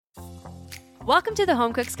Welcome to the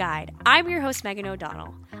Home Cook's Guide. I'm your host, Megan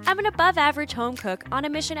O'Donnell. I'm an above-average home cook on a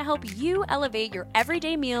mission to help you elevate your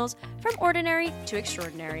everyday meals from ordinary to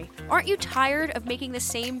extraordinary. Aren't you tired of making the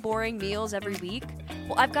same boring meals every week?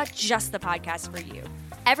 Well, I've got just the podcast for you.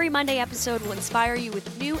 Every Monday episode will inspire you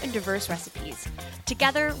with new and diverse recipes.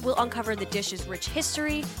 Together, we'll uncover the dish's rich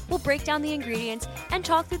history, we'll break down the ingredients, and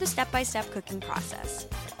talk through the step-by-step cooking process.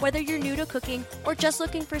 Whether you're new to cooking or just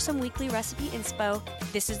looking for some weekly recipe inspo,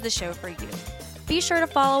 this is the show for you. Be sure to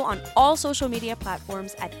follow on all social media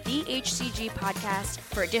platforms at the HCG Podcast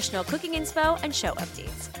for additional cooking inspo and show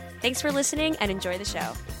updates. Thanks for listening and enjoy the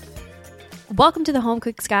show. Welcome to the Home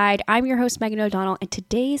Cook's Guide. I'm your host, Megan O'Donnell, and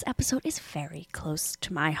today's episode is very close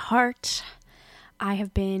to my heart. I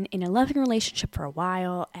have been in a loving relationship for a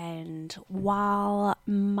while, and while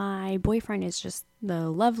my boyfriend is just the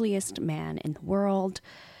loveliest man in the world,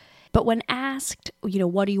 but when asked,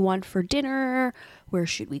 what do you want for dinner? Where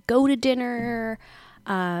should we go to dinner?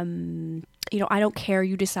 I don't care,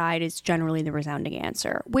 you decide is generally the resounding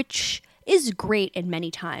answer, which is great in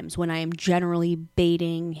many times when I am generally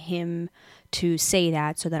baiting him to say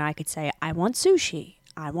that so that I could say, I want sushi,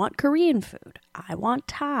 I want Korean food, I want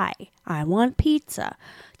Thai, I want pizza.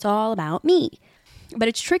 It's all about me. But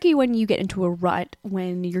it's tricky when you get into a rut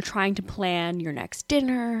when you're trying to plan your next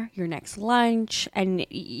dinner, your next lunch, and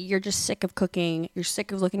you're just sick of cooking. You're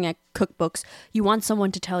sick of looking at cookbooks. You want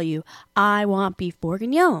someone to tell you, I want beef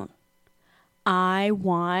bourguignon. I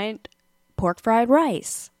want pork fried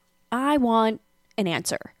rice. I want an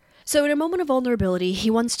answer. So in a moment of vulnerability, he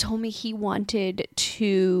once told me he wanted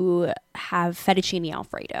to have fettuccine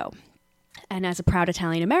Alfredo. And as a proud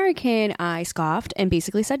Italian American, I scoffed and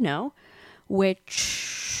basically said no.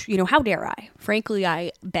 Which, how dare I? Frankly,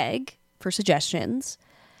 I beg for suggestions,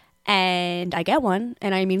 and I get one,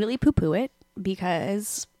 and I immediately poo-poo it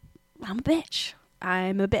because I'm a bitch.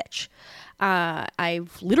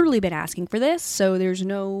 I've literally been asking for this, so there's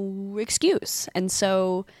no excuse. And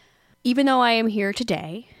so, even though I am here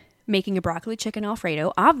today making a broccoli chicken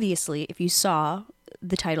Alfredo, obviously, if you saw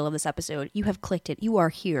the title of this episode, you have clicked it. You are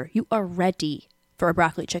here. You are ready for a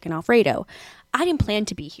broccoli chicken Alfredo. I didn't plan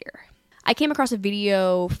to be here. I came across a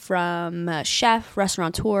video from chef,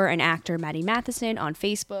 restaurateur, and actor Maddie Matheson on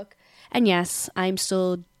Facebook. And yes, I'm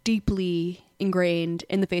still deeply ingrained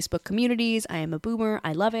in the Facebook communities. I am a boomer.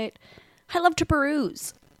 I love it. I love to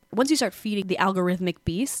peruse. Once you start feeding the algorithmic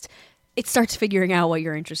beast, it starts figuring out what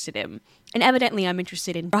you're interested in. And evidently, I'm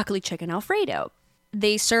interested in broccoli chicken Alfredo.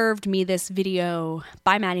 They served me this video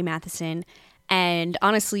by Maddie Matheson. And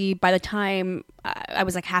honestly, by the time I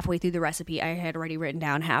was like halfway through the recipe, I had already written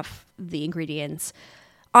down half the ingredients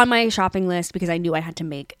on my shopping list because I knew I had to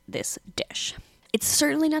make this dish. It's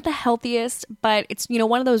certainly not the healthiest, but it's,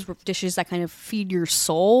 one of those dishes that kind of feed your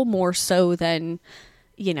soul more so than,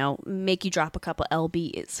 make you drop a couple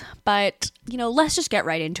lbs. But, let's just get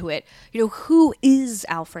right into it. Who is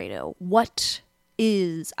Alfredo? What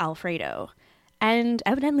is Alfredo? And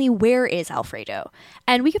evidently, where is Alfredo?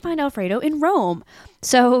 And we can find Alfredo in Rome.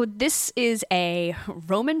 So this is a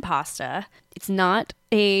Roman pasta. It's not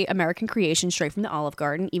an American creation straight from the Olive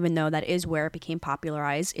Garden, even though that is where it became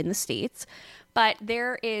popularized in the States. But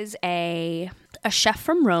there is a chef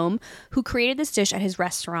from Rome who created this dish at his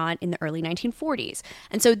restaurant in the early 1940s.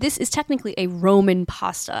 And so this is technically a Roman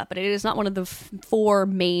pasta, but it is not one of the four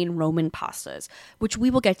main Roman pastas, which we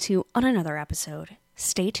will get to on another episode.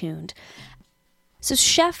 Stay tuned. So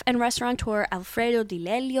chef and restaurateur Alfredo Di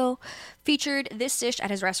Lelio featured this dish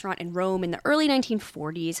at his restaurant in Rome in the early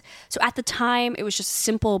 1940s. So at the time, it was just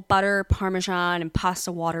simple butter, Parmesan, and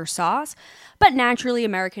pasta water sauce. But naturally,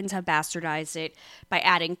 Americans have bastardized it by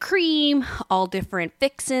adding cream, all different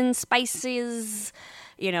fixins, spices.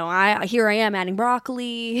 Here I am adding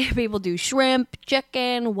broccoli. People do shrimp,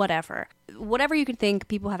 chicken, whatever. Whatever you can think,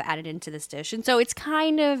 people have added into this dish. And so it's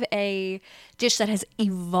kind of a dish that has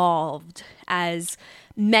evolved as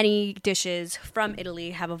many dishes from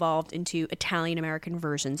Italy have evolved into Italian-American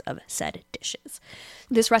versions of said dishes.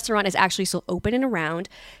 This restaurant is actually still open and around.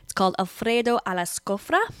 It's called Alfredo alla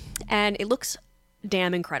Scofra, and it looks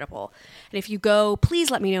damn incredible. And if you go, please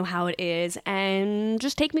let me know how it is and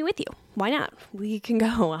just take me with you. Why not? We can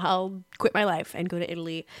go. I'll quit my life and go to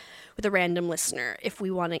Italy with a random listener if we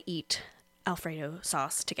want to eat Alfredo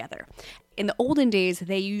sauce together. In the olden days,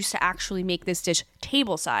 they used to actually make this dish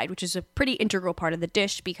tableside, which is a pretty integral part of the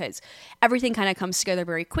dish because everything kind of comes together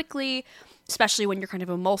very quickly, especially when you're kind of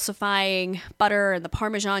emulsifying butter and the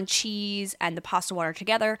Parmesan cheese and the pasta water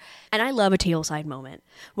together. And I love a tableside moment,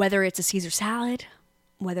 whether it's a Caesar salad,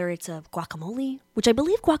 whether it's a guacamole, which I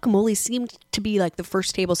believe guacamole seemed to be like the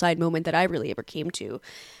first tableside moment that I really ever came to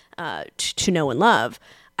know and love.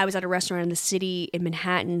 I was at a restaurant in the city in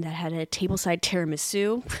Manhattan that had a tableside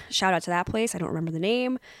tiramisu. Shout out to that place. I don't remember the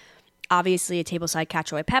name. Obviously, a tableside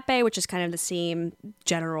cacio e pepe, which is kind of the same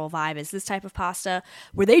general vibe as this type of pasta,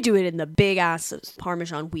 where they do it in the big-ass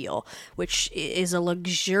Parmesan wheel, which is a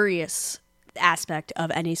luxurious aspect of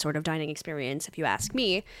any sort of dining experience, if you ask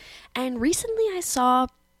me. And recently I saw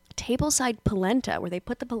tableside polenta, where they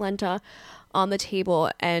put the polenta on the table,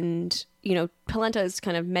 and polenta is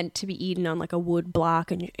kind of meant to be eaten on like a wood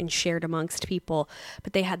block and shared amongst people,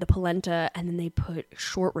 but they had the polenta and then they put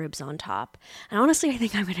short ribs on top. And honestly, I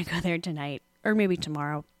think I'm gonna go there tonight or maybe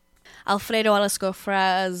tomorrow. Alfredo alla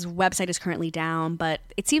Scofra's website is currently down, but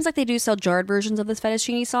it seems like they do sell jarred versions of this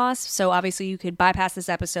fettuccine sauce. So obviously you could bypass this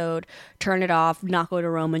episode, turn it off, not go to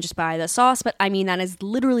Rome, and just buy the sauce. But I mean, that is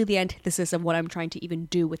literally the antithesis of what I'm trying to even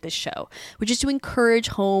do with this show, which is to encourage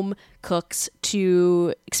home cooks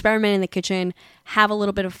to experiment in the kitchen, have a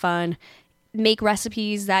little bit of fun, make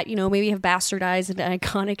recipes that, maybe have bastardized an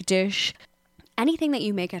iconic dish. Anything that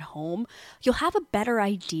you make at home, you'll have a better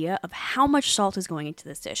idea of how much salt is going into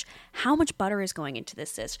this dish, how much butter is going into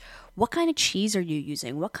this dish, what kind of cheese are you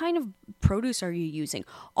using, what kind of produce are you using.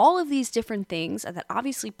 All of these different things that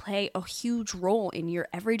obviously play a huge role in your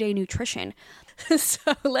everyday nutrition.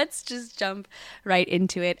 So let's just jump right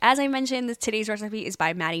into it. As I mentioned, today's recipe is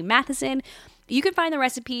by Maddie Matheson. You can find the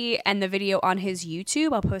recipe and the video on his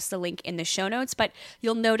YouTube. I'll post the link in the show notes, but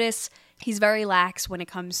you'll notice he's very lax when it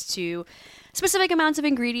comes to specific amounts of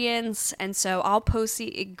ingredients, and so I'll post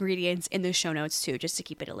the ingredients in the show notes too, just to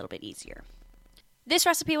keep it a little bit easier. This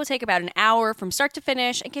recipe will take about an hour from start to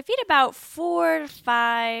finish and can feed about 4 to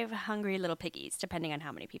 5 hungry little piggies, depending on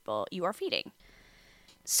how many people you are feeding.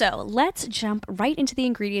 So let's jump right into the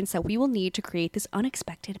ingredients that we will need to create this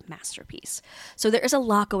unexpected masterpiece. So there is a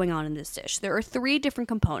lot going on in this dish. There are 3 different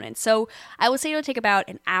components. So I would say it'll take about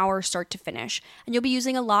an hour start to finish, and you'll be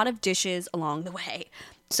using a lot of dishes along the way.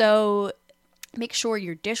 So make sure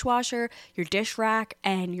your dishwasher, your dish rack,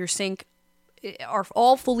 and your sink are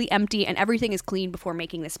all fully empty and everything is clean before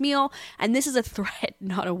making this meal. And this is a threat,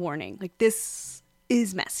 not a warning. Like, this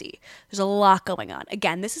is messy. There's a lot going on.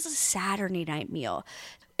 Again, this is a Saturday night meal.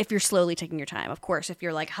 If you're slowly taking your time, of course, if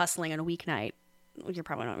you're like hustling on a weeknight, you're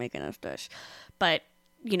probably not making this dish. But,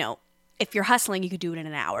 if you're hustling, you could do it in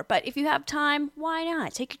an hour. But if you have time, why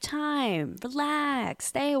not? Take your time, relax,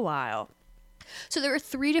 stay a while. So there are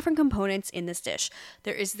 3 different components in this dish.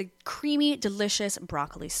 There is the creamy, delicious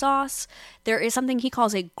broccoli sauce. There is something he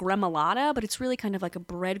calls a gremolata, but it's really kind of like a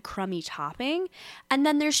breadcrumby topping. And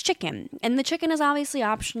then there's chicken. And the chicken is obviously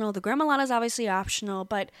optional. The gremolata is obviously optional,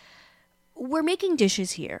 but we're making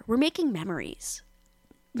dishes here. We're making memories.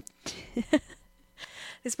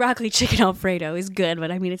 This broccoli chicken Alfredo is good,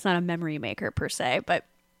 but I mean, it's not a memory maker per se, but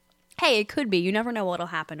hey, it could be. You never know what'll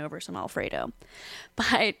happen over some Alfredo.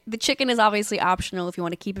 But the chicken is obviously optional. If you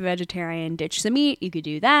want to keep a vegetarian, ditch the meat, you could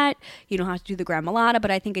do that. You don't have to do the gremolata, but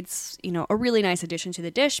I think it's, a really nice addition to the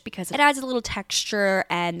dish because it adds a little texture,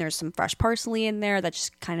 and there's some fresh parsley in there that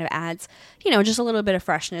just kind of adds, just a little bit of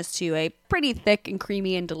freshness to a pretty thick and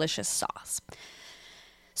creamy and delicious sauce.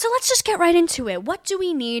 So let's just get right into it. What do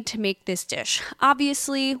we need to make this dish?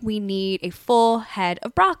 Obviously, we need a full head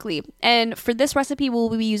of broccoli. And for this recipe, we'll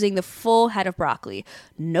be using the full head of broccoli.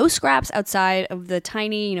 No scraps outside of the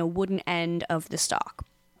tiny, wooden end of the stalk.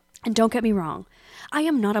 And don't get me wrong, I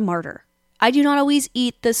am not a martyr. I do not always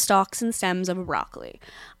eat the stalks and stems of a broccoli.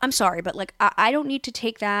 I'm sorry, but I don't need to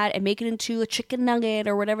take that and make it into a chicken nugget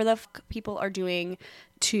or whatever the fuck people are doing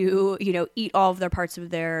to, eat all of their parts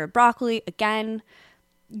of their broccoli. Again,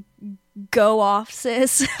 go off,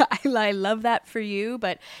 sis. I love that for you,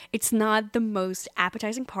 but it's not the most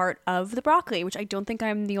appetizing part of the broccoli, which I don't think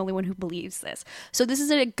I'm the only one who believes this. So this is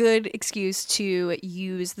a good excuse to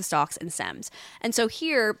use the stalks and stems. And so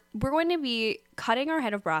here, we're going to be cutting our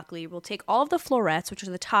head of broccoli. We'll take all of the florets, which are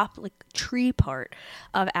the top tree part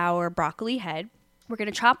of our broccoli head. We're going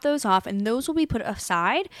to chop those off, and those will be put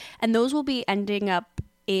aside, and those will be ending up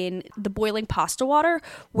in the boiling pasta water,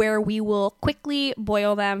 where we will quickly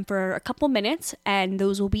boil them for a couple minutes, and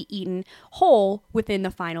those will be eaten whole within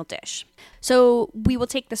the final dish. So we will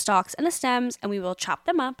take the stalks and the stems and we will chop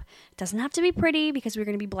them up. It doesn't have to be pretty because we're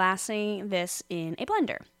going to be blasting this in a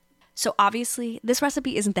blender. So obviously, this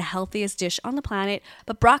recipe isn't the healthiest dish on the planet,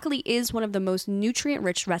 but broccoli is one of the most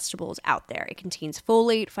nutrient-rich vegetables out there. It contains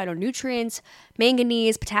folate, phytonutrients,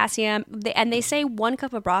 manganese, potassium, and they say 1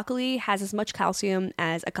 cup of broccoli has as much calcium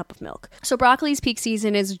as a cup of milk. So broccoli's peak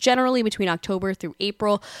season is generally between October through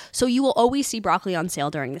April, so you will always see broccoli on sale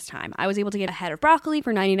during this time. I was able to get a head of broccoli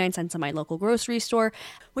for 99 cents in my local grocery store.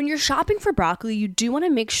 When you're shopping for broccoli, you do want to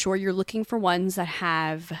make sure you're looking for ones that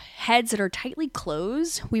have heads that are tightly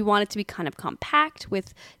closed. We want it to be kind of compact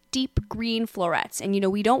with deep green florets. And,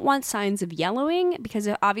 we don't want signs of yellowing, because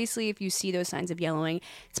obviously if you see those signs of yellowing,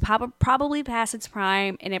 it's probably past its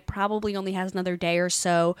prime, and it probably only has another day or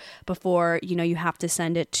so before, you have to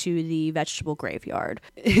send it to the vegetable graveyard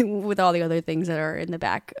with all the other things that are in the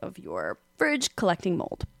back of your fridge collecting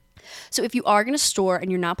mold. So if you are going to store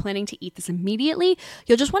and you're not planning to eat this immediately,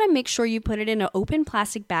 you'll just want to make sure you put it in an open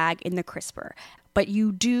plastic bag in the crisper. But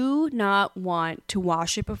you do not want to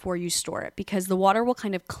wash it before you store it, because the water will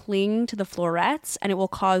kind of cling to the florets and it will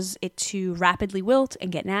cause it to rapidly wilt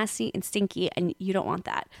and get nasty and stinky, and you don't want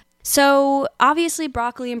that. So obviously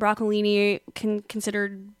broccoli and broccolini can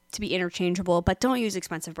considered to be interchangeable, but don't use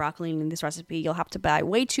expensive broccolini in this recipe. You'll have to buy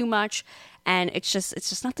way too much, and it's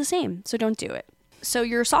just not the same. So don't do it. So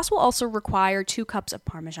your sauce will also require 2 cups of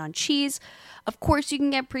Parmesan cheese. Of course, you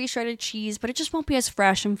can get pre-shredded cheese, but it just won't be as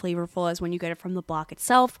fresh and flavorful as when you get it from the block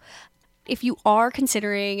itself. If you are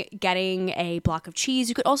considering getting a block of cheese,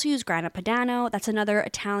 you could also use Grana Padano. That's another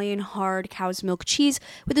Italian hard cow's milk cheese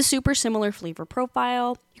with a super similar flavor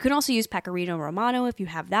profile. You can also use Pecorino Romano if you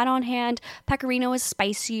have that on hand. Pecorino is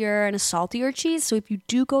spicier and a saltier cheese, so if you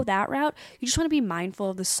do go that route, you just want to be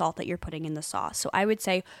mindful of the salt that you're putting in the sauce. So I would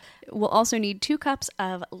say we'll also need 2 cups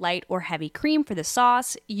of light or heavy cream for the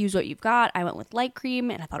sauce. Use what you've got. I went with light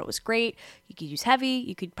cream and I thought it was great. You could use heavy.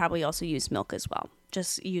 You could probably also use milk as well.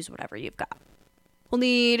 Just use whatever you've got. We'll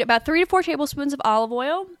need about 3 to 4 tablespoons of olive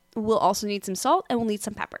oil. We'll also need some salt, and we'll need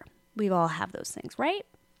some pepper. We all have those things, right?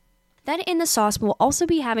 Then in the sauce, we'll also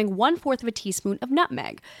be having 1/4 of a teaspoon of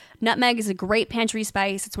nutmeg. Nutmeg is a great pantry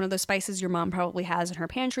spice. It's one of those spices your mom probably has in her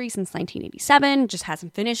pantry since 1987. Just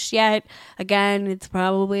hasn't finished yet. Again, it's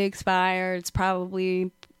probably expired. It's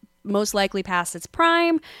probably most likely past its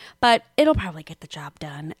prime, but it'll probably get the job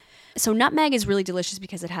done. So nutmeg is really delicious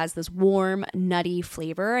because it has this warm, nutty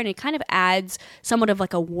flavor, and it kind of adds somewhat of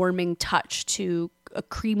like a warming touch to a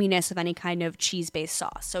creaminess of any kind of cheese-based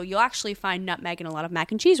sauce. So you'll actually find nutmeg in a lot of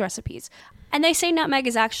mac and cheese recipes. And they say nutmeg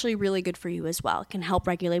is actually really good for you as well. It can help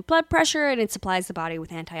regulate blood pressure, and it supplies the body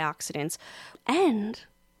with antioxidants. And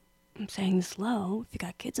I'm saying this low, if you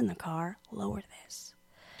got kids in the car, lower this.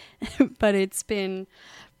 But it's been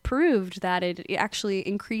proved that it actually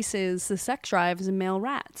increases the sex drives in male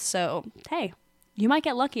rats. So, hey, you might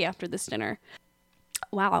get lucky after this dinner.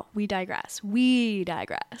 Wow, we digress.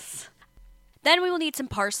 Then we will need some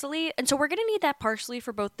parsley. And so we're going to need that parsley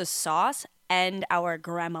for both the sauce and our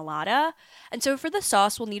gremolata. And so for the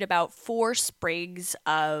sauce, we'll need about 4 sprigs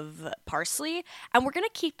of parsley. And we're going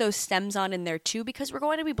to keep those stems on in there too, because we're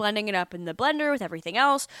going to be blending it up in the blender with everything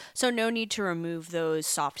else. So no need to remove those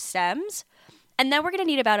soft stems. And then we're going to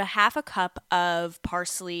need about a 1/2 cup of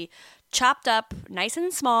parsley chopped up nice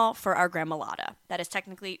and small for our gremolata. That is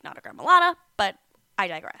technically not a gremolata, but I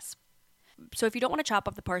digress. So if you don't want to chop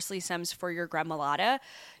up the parsley stems for your gremolata,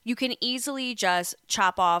 you can easily just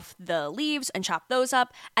chop off the leaves and chop those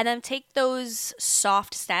up, and then take those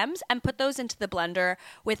soft stems and put those into the blender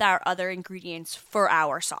with our other ingredients for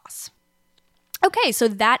our sauce. Okay, so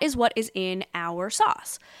that is what is in our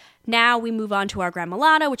sauce. Now we move on to our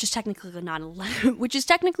gremolata, which is technically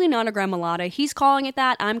not a gremolata. He's calling it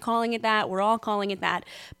that. I'm calling it that. We're all calling it that.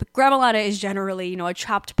 But gremolata is generally, a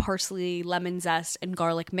chopped parsley, lemon zest, and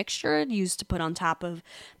garlic mixture used to put on top of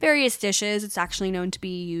various dishes. It's actually known to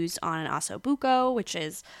be used on an osso buco, which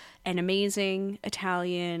is an amazing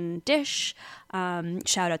Italian dish.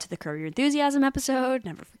 Shout out to the Curb Your Enthusiasm episode,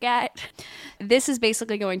 never forget. This is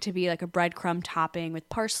basically going to be like a breadcrumb topping with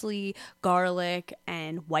parsley, garlic,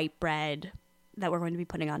 and white bread that we're going to be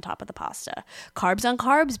putting on top of the pasta. Carbs on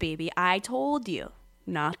carbs, baby. I told you.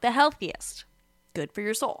 Not the healthiest. Good for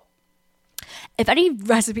your soul. If any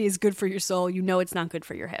recipe is good for your soul, you know it's not good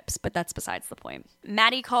for your hips, but that's besides the point.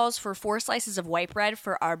 Maddie calls for 4 slices of white bread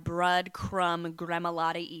for our breadcrumb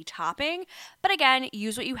gremolata-y topping. But again,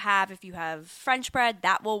 use what you have. If you have French bread,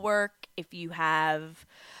 that will work. If you have,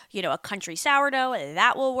 a country sourdough,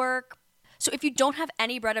 that will work. So if you don't have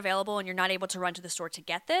any bread available and you're not able to run to the store to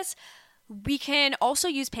get this, we can also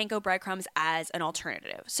use panko breadcrumbs as an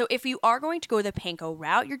alternative. So if you are going to go the panko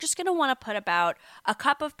route, you're just going to want to put about a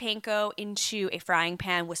cup of panko into a frying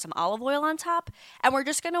pan with some olive oil on top. And we're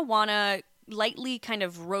just going to want to lightly kind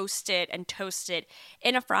of roast it and toast it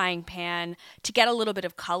in a frying pan to get a little bit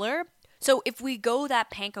of color. So if we go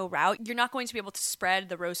that panko route, you're not going to be able to spread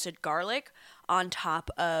the roasted garlic on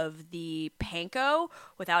top of the panko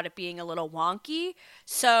without it being a little wonky.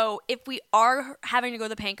 So if we are having to go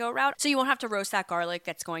the panko route, so you won't have to roast that garlic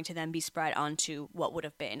that's going to then be spread onto what would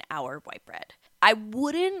have been our white bread. I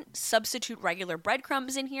wouldn't substitute regular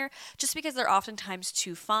breadcrumbs in here just because they're oftentimes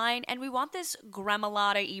too fine, and we want this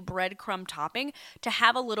gremolata-y breadcrumb topping to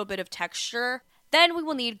have a little bit of texture. Then we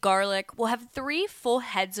will need garlic. We'll have 3 full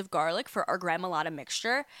heads of garlic for our gremolata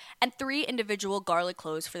mixture and 3 individual garlic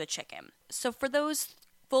cloves for the chicken. So for those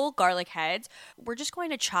full garlic heads, we're just going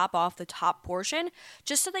to chop off the top portion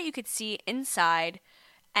just so that you could see inside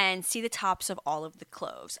and see the tops of all of the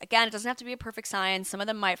cloves. Again, it doesn't have to be a perfect science. Some of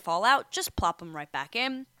them might fall out. Just plop them right back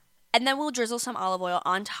in. And then we'll drizzle some olive oil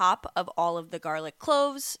on top of all of the garlic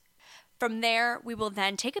cloves. From there, we will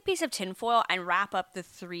then take a piece of tinfoil and wrap up the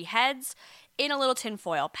 3 heads in a little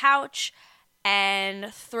tinfoil pouch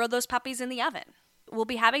and throw those puppies in the oven. We'll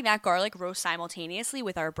be having that garlic roast simultaneously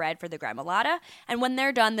with our bread for the gremolata, and when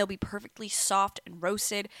they're done, they'll be perfectly soft and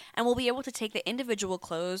roasted, and we'll be able to take the individual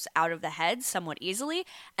cloves out of the heads somewhat easily,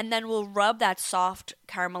 and then we'll rub that soft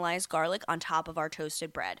caramelized garlic on top of our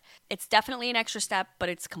toasted bread. It's definitely an extra step, but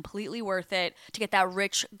it's completely worth it to get that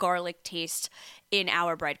rich garlic taste in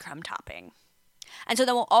our breadcrumb topping. And so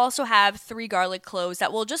then we'll also have 3 garlic cloves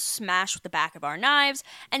that we'll just smash with the back of our knives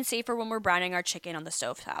and save for when we're browning our chicken on the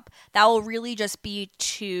stovetop. That will really just be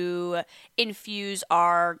to infuse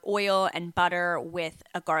our oil and butter with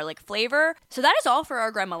a garlic flavor. So that is all for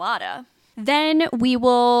our gremolata. Then we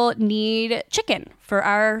will need chicken for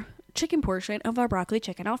our chicken portion of our broccoli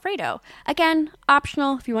chicken Alfredo. Again,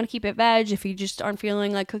 optional if you want to keep it veg. If you just aren't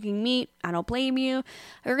feeling like cooking meat, I don't blame you.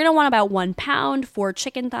 You're going to want about 1 pound. For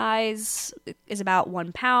chicken thighs is about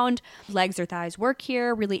 1 pound. Legs or thighs work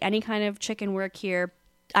here. Really any kind of chicken work here.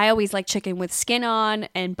 I always like chicken with skin on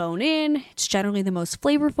and bone in. It's generally the most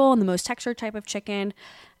flavorful and the most textured type of chicken.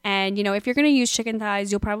 And, if you're going to use chicken thighs,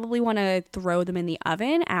 you'll probably want to throw them in the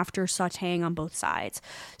oven after sauteing on both sides.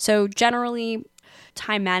 So generally,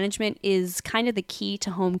 time management is kind of the key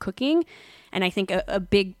to home cooking, and I think a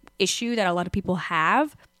big issue that a lot of people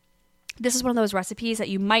have. This is one of those recipes that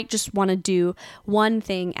you might just want to do one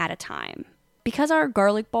thing at a time. Because our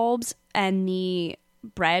garlic bulbs and the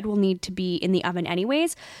bread will need to be in the oven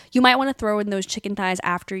anyways, you might want to throw in those chicken thighs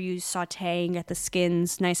after you saute and get the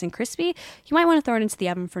skins nice and crispy. You might want to throw it into the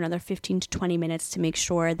oven for another 15 to 20 minutes to make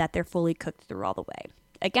sure that they're fully cooked through all the way.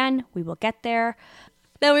 Again, we will get there.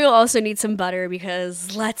 Then we will also need some butter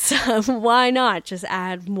because why not just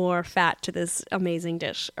add more fat to this amazing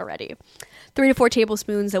dish already. 3 to 4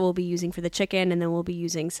 tablespoons that we'll be using for the chicken, and then we'll be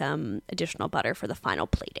using some additional butter for the final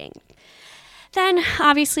plating. Then,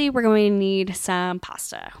 obviously, we're going to need some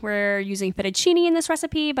pasta. We're using fettuccine in this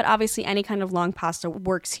recipe, but obviously any kind of long pasta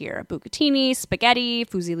works here. Bucatini, spaghetti,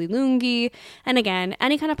 fusilli lunghi, and again,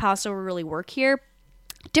 any kind of pasta will really work here.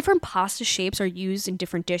 Different pasta shapes are used in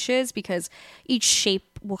different dishes because each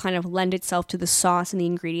shape will kind of lend itself to the sauce and the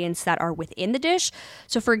ingredients that are within the dish.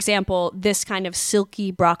 So for example, this kind of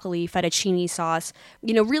silky broccoli fettuccine sauce,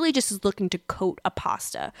 really just is looking to coat a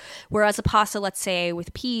pasta. Whereas a pasta, let's say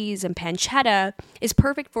with peas and pancetta, is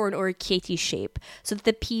perfect for an orecchiette shape. So that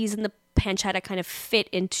the peas and the pancetta kind of fit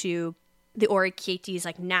into the orecchiette's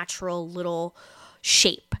like natural little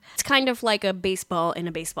shape. It's kind of like a baseball in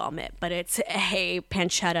a baseball mitt, but it's a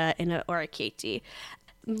pancetta in an orecchiette.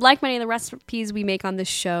 Like many of the recipes we make on this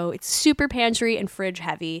show, it's super pantry and fridge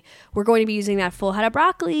heavy. We're going to be using that full head of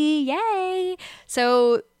broccoli. Yay!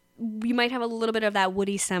 So you might have a little bit of that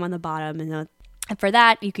woody stem on the bottom. And for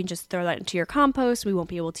that, you can just throw that into your compost. We won't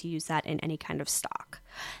be able to use that in any kind of stock.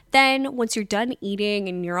 Then once you're done eating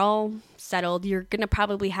and you're all settled, you're going to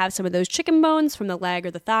probably have some of those chicken bones from the leg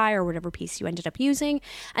or the thigh or whatever piece you ended up using.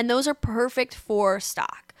 And those are perfect for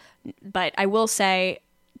stock. But I will say,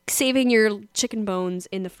 saving your chicken bones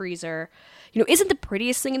in the freezer, isn't the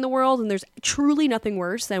prettiest thing in the world. And there's truly nothing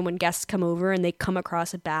worse than when guests come over and they come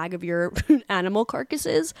across a bag of your animal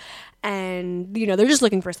carcasses and, they're just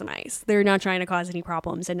looking for some ice. They're not trying to cause any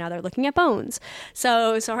problems. And now they're looking at bones.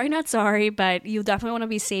 So sorry, not sorry, but you definitely want to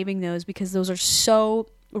be saving those because those are so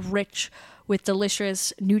rich with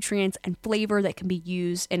delicious nutrients and flavor that can be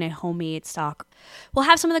used in a homemade stock. We'll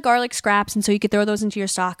have some of the garlic scraps, and so you could throw those into your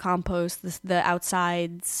stock compost, the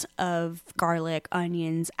outsides of garlic,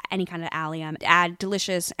 onions, any kind of allium. Add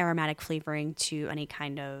delicious aromatic flavoring to any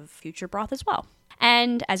kind of future broth as well.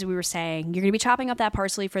 And as we were saying, you're going to be chopping up that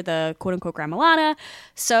parsley for the quote unquote gremolata.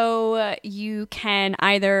 So you can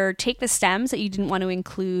either take the stems that you didn't want to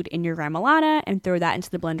include in your gremolata and throw that into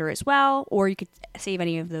the blender as well, or you could save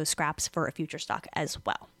any of those scraps for a future stock as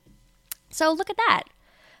well. So look at that.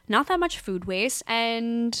 Not that much food waste,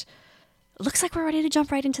 and looks like we're ready to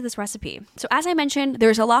jump right into this recipe. So as I mentioned,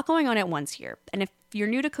 there's a lot going on at once here. And if you're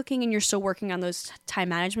new to cooking and you're still working on those time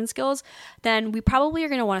management skills, then we probably are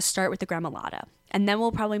going to want to start with the gremolata. And then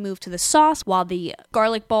we'll probably move to the sauce while the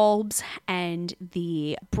garlic bulbs and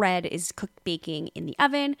the bread is baking in the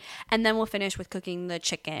oven. And then we'll finish with cooking the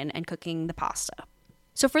chicken and cooking the pasta.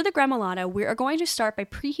 So for the gremolata, we are going to start by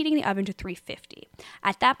preheating the oven to 350.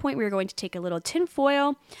 At that point, we're going to take a little tin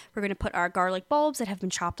foil. We're going to put our garlic bulbs that have been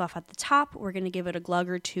chopped off at the top. We're going to give it a glug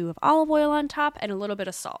or two of olive oil on top and a little bit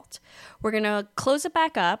of salt. We're going to close it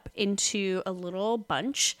back up into a little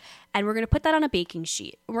bunch, and we're going to put that on a baking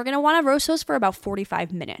sheet. We're going to want to roast those for about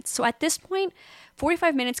 45 minutes. So at this point,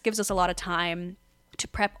 45 minutes gives us a lot of time to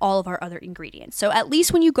prep all of our other ingredients. So at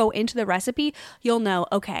least when you go into the recipe, you'll know,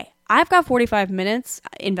 okay, I've got 45 minutes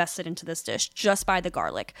invested into this dish just by the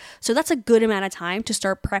garlic. So that's a good amount of time to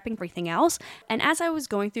start prepping everything else. And as I was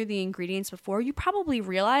going through the ingredients before, you probably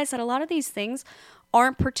realize that a lot of these things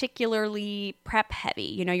aren't particularly prep heavy.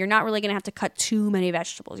 You know, you're not really going to have to cut too many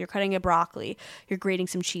vegetables. You're cutting a broccoli, you're grating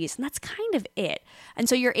some cheese, and that's kind of it. And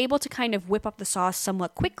so you're able to kind of whip up the sauce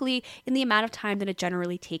somewhat quickly in the amount of time that it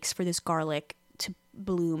generally takes for this garlic to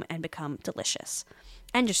bloom and become delicious.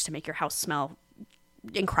 And just to make your house smell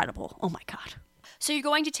incredible. Oh my God. So you're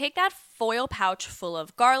going to take that foil pouch full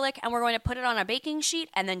of garlic and we're going to put it on a baking sheet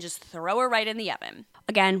and then just throw it right in the oven.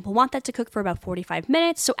 Again, we'll want that to cook for about 45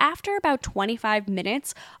 minutes. So after about 25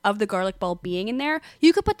 minutes of the garlic bulb being in there,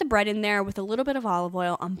 you could put the bread in there with a little bit of olive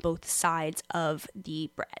oil on both sides of the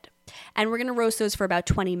bread. And we're going to roast those for about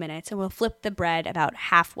 20 minutes and we'll flip the bread about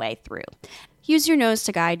halfway through. Use your nose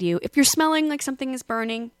to guide you. If you're smelling like something is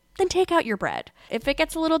burning, then take out your bread. If it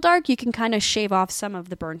gets a little dark, you can kind of shave off some of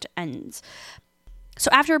the burnt ends. So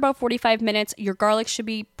after about 45 minutes, your garlic should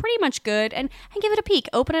be pretty much good, and give it a peek.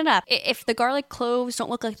 Open it up. If the garlic cloves don't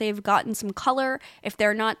look like they've gotten some color, if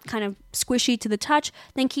they're not kind of squishy to the touch,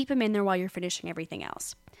 then keep them in there while you're finishing everything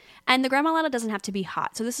else. And the gremolata doesn't have to be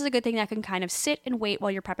hot, so this is a good thing that can kind of sit and wait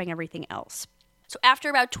while you're prepping everything else. So after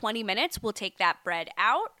about 20 minutes, we'll take that bread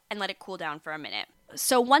out and let it cool down for a minute.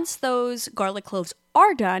 So once those garlic cloves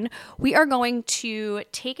are done, we are going to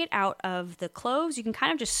take it out of the cloves. You can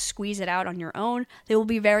kind of just squeeze it out on your own. They will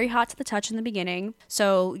be very hot to the touch in the beginning,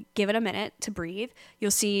 so give it a minute to breathe.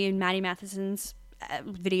 You'll see in Maddie Matheson's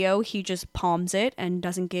video, he just palms it and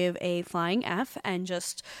doesn't give a flying F and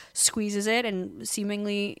just squeezes it and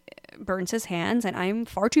seemingly burns his hands, and I'm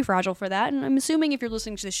far too fragile for that, and I'm assuming if you're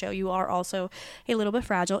listening to the show you are also a little bit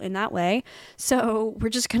fragile in that way. So we're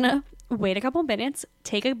just gonna wait a couple minutes,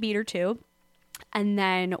 take a beat or two, and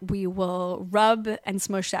then we will rub and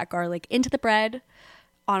smush that garlic into the bread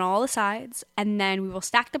on all the sides, and then we will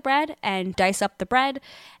stack the bread and dice up the bread,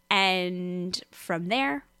 and from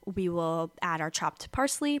there we will add our chopped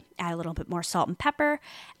parsley, add a little bit more salt and pepper.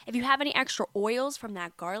 If you have any extra oils from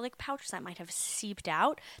that garlic pouch that might have seeped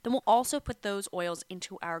out, then we'll also put those oils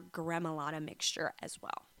into our gremolata mixture as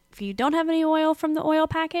well. If you don't have any oil from the oil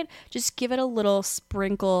packet, just give it a little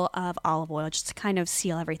sprinkle of olive oil just to kind of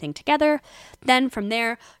seal everything together. Then from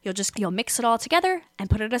there, you'll mix it all together and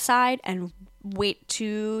put it aside and wait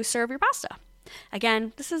to serve your pasta.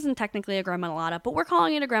 Again, this isn't technically a gremolata, but we're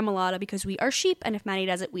calling it a gremolata because we are sheep, and if Maddie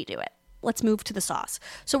does it, we do it. Let's move to the sauce.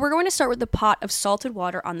 So we're going to start with the pot of salted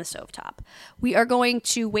water on the stovetop. We are going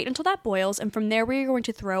to wait until that boils, and from there we are going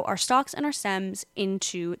to throw our stalks and our stems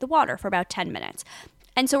into the water for about 10 minutes.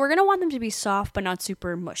 And so we're going to want them to be soft but not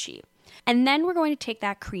super mushy. And then we're going to take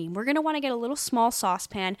that cream. We're going to want to get a little small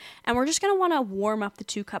saucepan, and we're just going to want to warm up the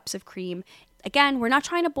 2 cups of cream. Again, we're not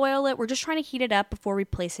trying to boil it. We're just trying to heat it up before we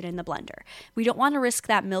place it in the blender. We don't want to risk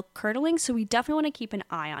that milk curdling, so we definitely want to keep an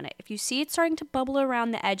eye on it. If you see it starting to bubble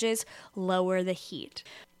around the edges, lower the heat.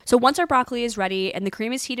 So once our broccoli is ready and the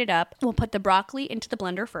cream is heated up, we'll put the broccoli into the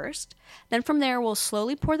blender first. Then from there, we'll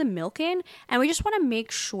slowly pour the milk in, and we just want to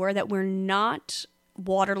make sure that we're not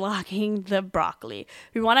waterlogging the broccoli.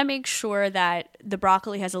 We want to make sure that the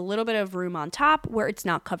broccoli has a little bit of room on top where it's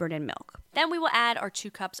not covered in milk. Then we will add our 2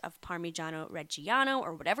 cups of Parmigiano Reggiano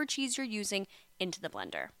or whatever cheese you're using into the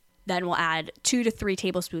blender. Then we'll add 2 to 3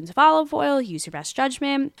 tablespoons of olive oil. Use your best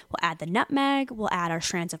judgment. We'll add the nutmeg. We'll add our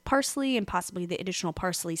strands of parsley and possibly the additional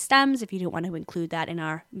parsley stems if you don't want to include that in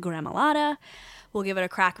our gremolata. We'll give it a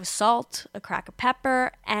crack of salt, a crack of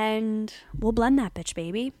pepper, and we'll blend that bitch,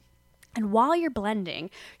 baby. And while you're blending,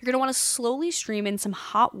 you're going to want to slowly stream in some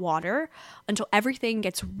hot water until everything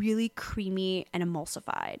gets really creamy and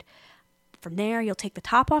emulsified. From there, you'll take the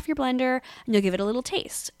top off your blender and you'll give it a little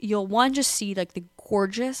taste. You'll just see like the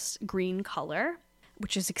gorgeous green color,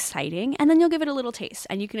 which is exciting, and then you'll give it a little taste,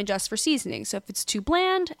 and you can adjust for seasoning. So if it's too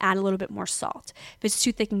bland, add a little bit more salt. If it's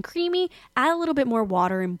too thick and creamy, add a little bit more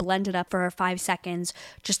water and blend it up for 5 seconds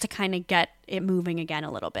just to kind of get it moving again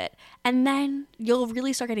a little bit. And then you'll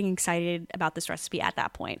really start getting excited about this recipe at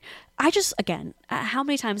that point. How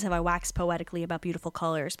many times have I waxed poetically about beautiful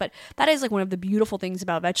colors? But that is like one of the beautiful things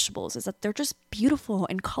about vegetables, is that they're just beautiful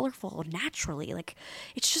and colorful naturally. Like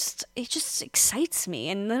it just excites me.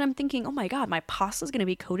 And then I'm thinking, oh my God, my pasta is going to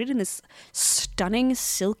be coated in this stunning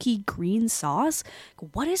silky green sauce.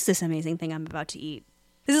 What is this amazing thing I'm about to eat?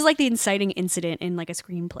 This is like the inciting incident in like a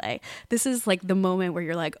screenplay. This is like the moment where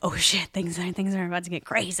you're like, oh shit, things are about to get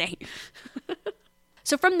crazy.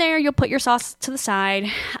 So from there, you'll put your sauce to the side.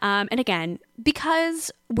 And again,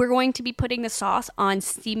 because we're going to be putting the sauce on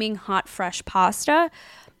steaming hot, fresh pasta,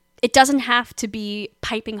 it doesn't have to be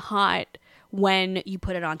piping hot when you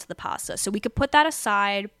put it onto the pasta. So we could put that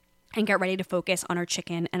aside and get ready to focus on our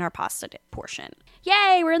chicken and our pasta portion.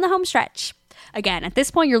 Yay, we're in the home stretch. Again, at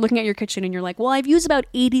this point, you're looking at your kitchen and you're like, well, I've used about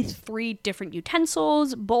 83 different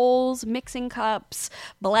utensils, bowls, mixing cups,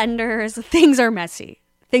 blenders. Things are messy.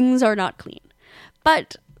 Things are not clean.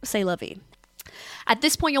 But c'est la vie. At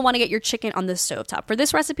this point, you'll want to get your chicken on the stovetop. For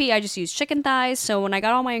this recipe, I just used chicken thighs. So when I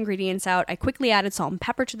got all my ingredients out, I quickly added salt and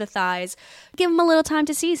pepper to the thighs, give them a little time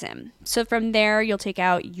to season. So from there, you'll take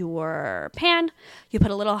out your pan, you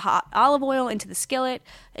put a little hot olive oil into the skillet,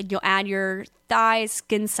 and you'll add your thighs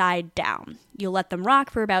skin side down. You'll let them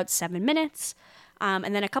rock for about 7 minutes.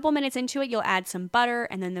 And then a couple minutes into it, you'll add some butter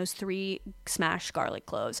and then those 3 smashed garlic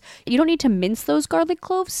cloves. You don't need to mince those garlic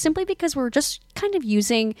cloves simply because we're just kind of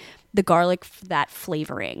using the garlic, that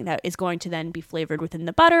flavoring that is going to then be flavored within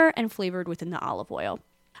the butter and flavored within the olive oil.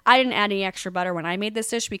 I didn't add any extra butter when I made this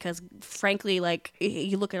dish because frankly, like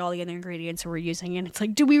you look at all the other ingredients that we're using and it's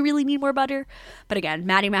like, do we really need more butter? But again,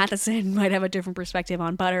 Maddie Matheson might have a different perspective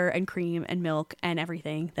on butter and cream and milk and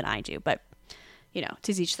everything than I do. But,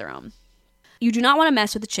 'tis each their own. You do not want to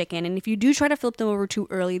mess with the chicken, and if you do try to flip them over too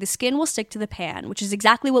early, the skin will stick to the pan, which is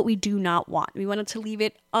exactly what we do not want. We want to leave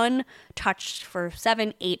it untouched for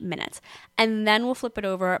 7-8 minutes, and then we'll flip it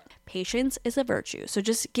over. Patience is a virtue, so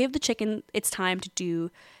just give the chicken its time to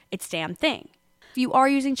do its damn thing. If you are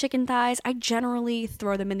using chicken thighs, I generally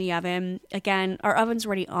throw them in the oven. Again, our oven's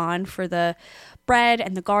already on for the bread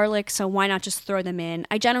and the garlic, so why not just throw them in?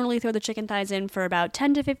 I generally throw the chicken thighs in for about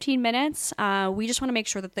 10 to 15 minutes. We just want to make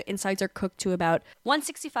sure that the insides are cooked to about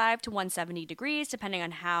 165 to 170 degrees, depending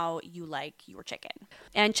on how you like your chicken.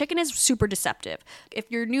 And chicken is super deceptive.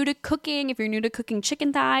 If you're new to cooking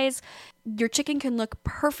chicken thighs, your chicken can look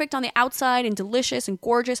perfect on the outside and delicious and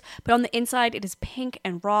gorgeous, but on the inside it is pink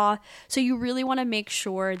and raw. So you really want to make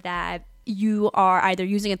sure that you are either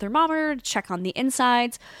using a thermometer to check on the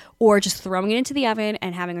insides or just throwing it into the oven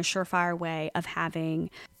and having a surefire way of having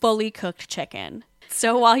fully cooked chicken.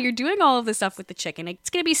 So while you're doing all of this stuff with the chicken, it's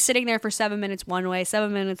going to be sitting there for 7 minutes one way,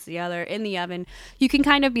 7 minutes the other in the oven. You can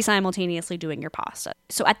kind of be simultaneously doing your pasta.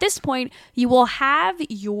 So at this point, you will have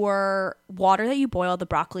your water that you boil the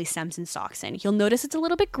broccoli stems and stalks in. You'll notice it's a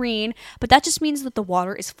little bit green, but that just means that the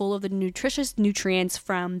water is full of the nutritious nutrients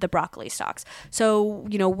from the broccoli stalks. So,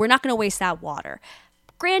 we're not going to waste that water.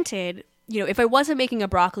 Granted, if I wasn't making a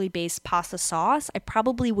broccoli-based pasta sauce, I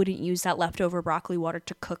probably wouldn't use that leftover broccoli water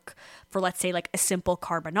to cook for, let's say, like a simple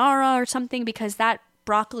carbonara or something, because that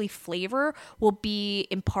broccoli flavor will be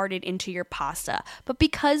imparted into your pasta. But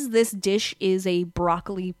because this dish is a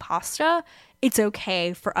broccoli pasta, it's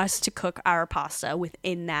okay for us to cook our pasta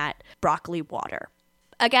within that broccoli water.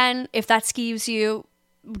 Again, if that skeeves you,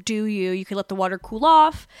 you can let the water cool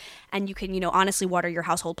off, and you can, honestly water your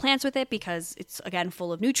household plants with it because it's, again,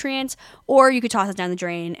 full of nutrients, or you could toss it down the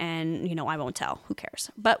drain and, I won't tell. Who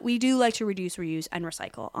cares? But we do like to reduce, reuse, and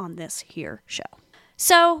recycle on this here show.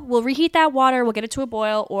 So we'll reheat that water, we'll get it to a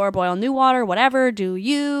boil, or boil new water, whatever, do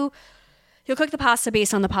you. You'll cook the pasta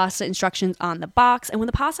based on the pasta instructions on the box, and when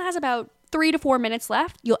the pasta has about 3 to 4 minutes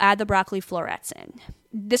left, you'll add the broccoli florets in.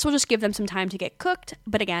 This will just give them some time to get cooked,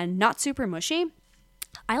 but again, not super mushy.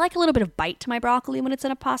 I like a little bit of bite to my broccoli when it's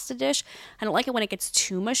in a pasta dish. I don't like it when it gets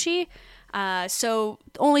too mushy. So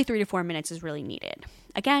only 3 to 4 minutes is really needed.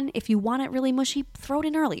 Again, if you want it really mushy, throw it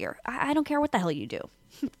in earlier. I don't care what the hell you do.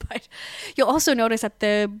 But you'll also notice that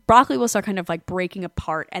the broccoli will start kind of like breaking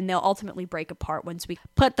apart, and they'll ultimately break apart once we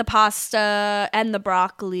put the pasta and the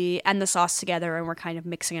broccoli and the sauce together and we're kind of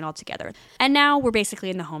mixing it all together. And now we're basically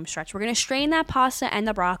in the home stretch. We're going to strain that pasta and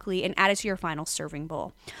the broccoli and add it to your final serving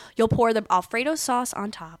bowl. You'll pour the Alfredo sauce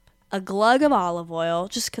on top, a glug of olive oil,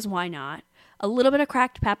 just because why not? A little bit of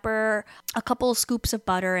cracked pepper, a couple of scoops of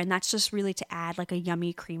butter, and that's just really to add like a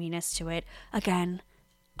yummy creaminess to it. Again,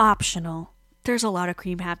 optional. There's a lot of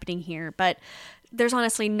cream happening here, but there's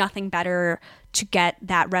honestly nothing better to get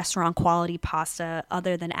that restaurant quality pasta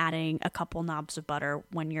other than adding a couple knobs of butter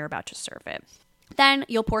when you're about to serve it. Then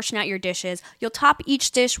you'll portion out your dishes. You'll top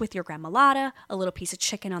each dish with your gremolata, a little piece of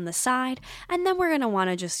chicken on the side, and then we're going to want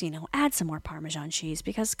to just, add some more Parmesan cheese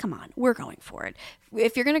because, come on, we're going for it.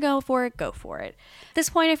 If you're going to go for it, go for it. At this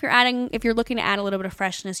point, if you're looking to add a little bit of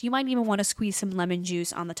freshness, you might even want to squeeze some lemon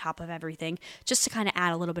juice on the top of everything just to kind of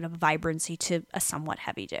add a little bit of vibrancy to a somewhat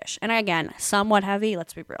heavy dish. And again, somewhat heavy,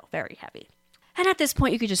 let's be real, very heavy. And at this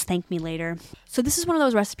point, you could just thank me later. So this is one of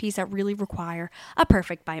those recipes that really require a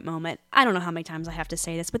perfect bite moment. I don't know how many times I have to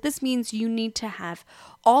say this, but this means you need to have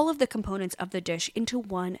all of the components of the dish into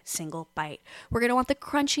one single bite. We're going to want the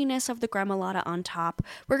crunchiness of the gremolata on top.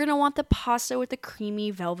 We're going to want the pasta with the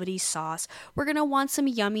creamy, velvety sauce. We're going to want some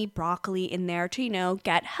yummy broccoli in there to,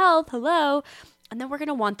 get health, hello. And then we're going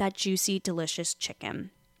to want that juicy, delicious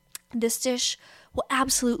chicken. This dish will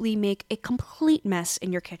absolutely make a complete mess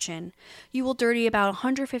in your kitchen. You will dirty about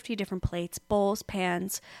 150 different plates, bowls,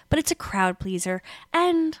 pans, but it's a crowd pleaser.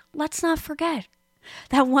 And let's not forget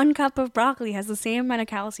that 1 cup of broccoli has the same amount of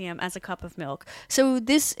calcium as a cup of milk. So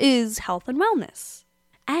this is health and wellness.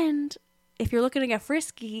 And if you're looking to get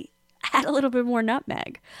frisky, add a little bit more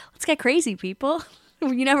nutmeg. Let's get crazy, people.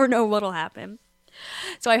 You never know what'll happen.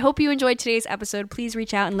 So I hope you enjoyed today's episode. Please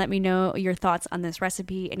reach out and let me know your thoughts on this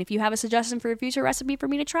recipe. And if you have a suggestion for a future recipe for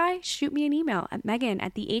me to try, shoot me an email at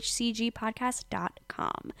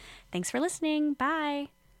megan@thehcgpodcast.com. Thanks for listening. Bye.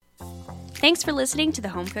 Thanks for listening to The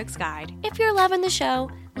Home Cook's Guide. If you're loving the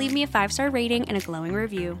show, leave me a 5-star rating and a glowing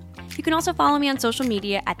review. You can also follow me on social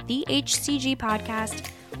media at thehcgpodcast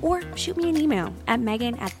or shoot me an email at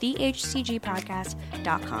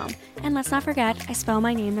megan@thehcgpodcast.com. And let's not forget, I spell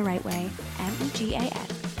my name the right way, Megan.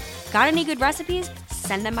 Got any good recipes?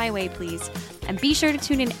 Send them my way, please. And be sure to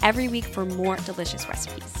tune in every week for more delicious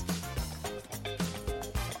recipes.